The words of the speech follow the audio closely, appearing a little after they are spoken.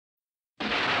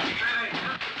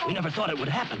We never thought it would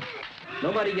happen.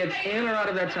 Nobody gets in or out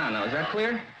of that town now, is that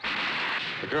clear?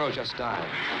 The girl just died.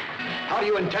 How do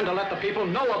you intend to let the people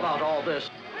know about all this?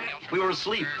 We were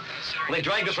asleep. They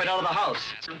dragged us right out of the house.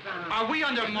 Are we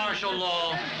under martial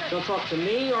law? Don't talk to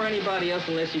me or anybody else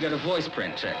unless you got a voice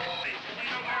print check.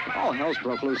 All hell's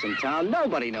broke loose in town.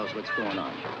 Nobody knows what's going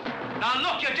on. Now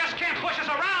look, you just can't push us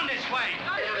around this way.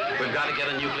 We've got to get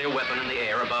a nuclear weapon in the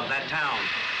air above that town.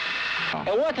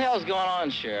 Hey, what the hell's going on,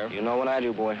 Sheriff? You know what I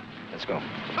do, boy. Let's go.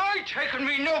 I taking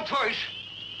me no place.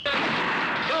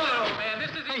 No, man, this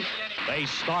isn't easy anymore. They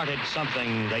started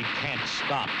something they can't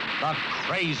stop. The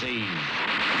Crazies.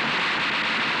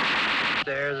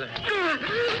 There's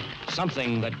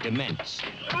Something that dements.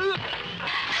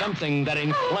 Something that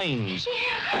inflames.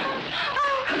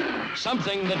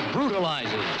 Something that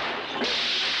brutalizes.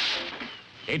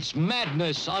 It's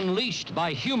madness unleashed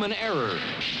by human error.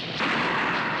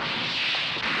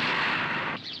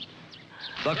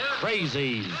 The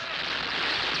Crazies.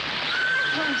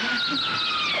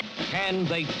 Can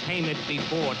they tame it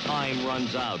before time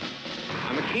runs out?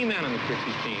 I'm a key man on the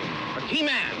Crazies team. A key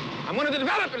man. I'm one of the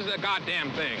developers of the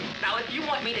goddamn thing. Now, if you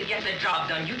want me to get the job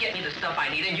done, you get me the stuff I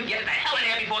need, and you get it the hell in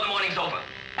here before the morning's over.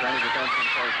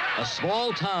 A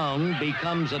small town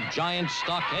becomes a giant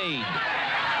stockade.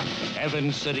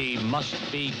 Heaven City must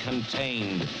be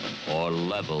contained or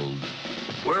leveled.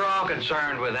 We're all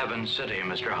concerned with Evans City,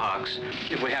 Mr. Hawks.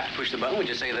 If we have to push the button, we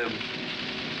just say the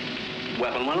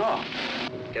weapon went off.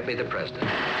 Get me the president.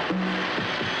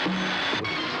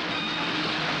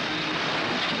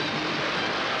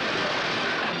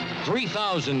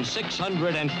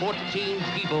 3,614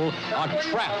 people are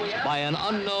trapped by an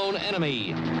unknown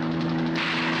enemy.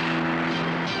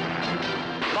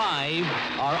 5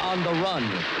 are on the run.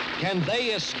 Can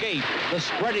they escape the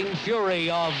spreading fury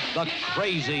of the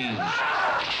Crazies?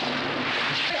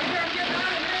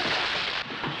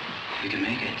 We can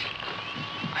make it.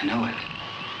 I know it.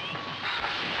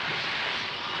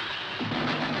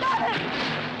 Stop it!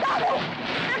 Stop it!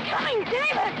 They're coming,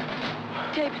 David!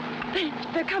 David,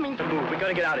 they're coming. Move. We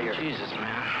gotta get out of here. Jesus,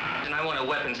 man. And I want a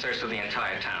weapon search for the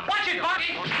entire town. Watch it,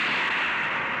 Bucky!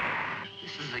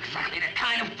 This is exactly the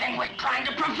kind of thing we're trying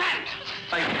to prevent.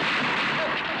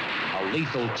 A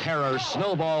lethal terror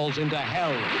snowballs into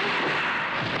hell.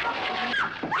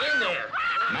 In there!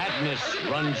 Madness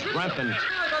runs rampant.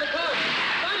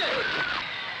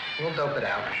 We'll dope it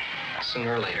out.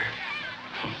 Sooner or later.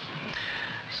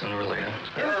 Sooner or later.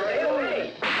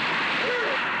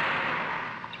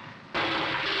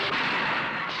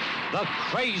 The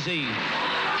Crazies.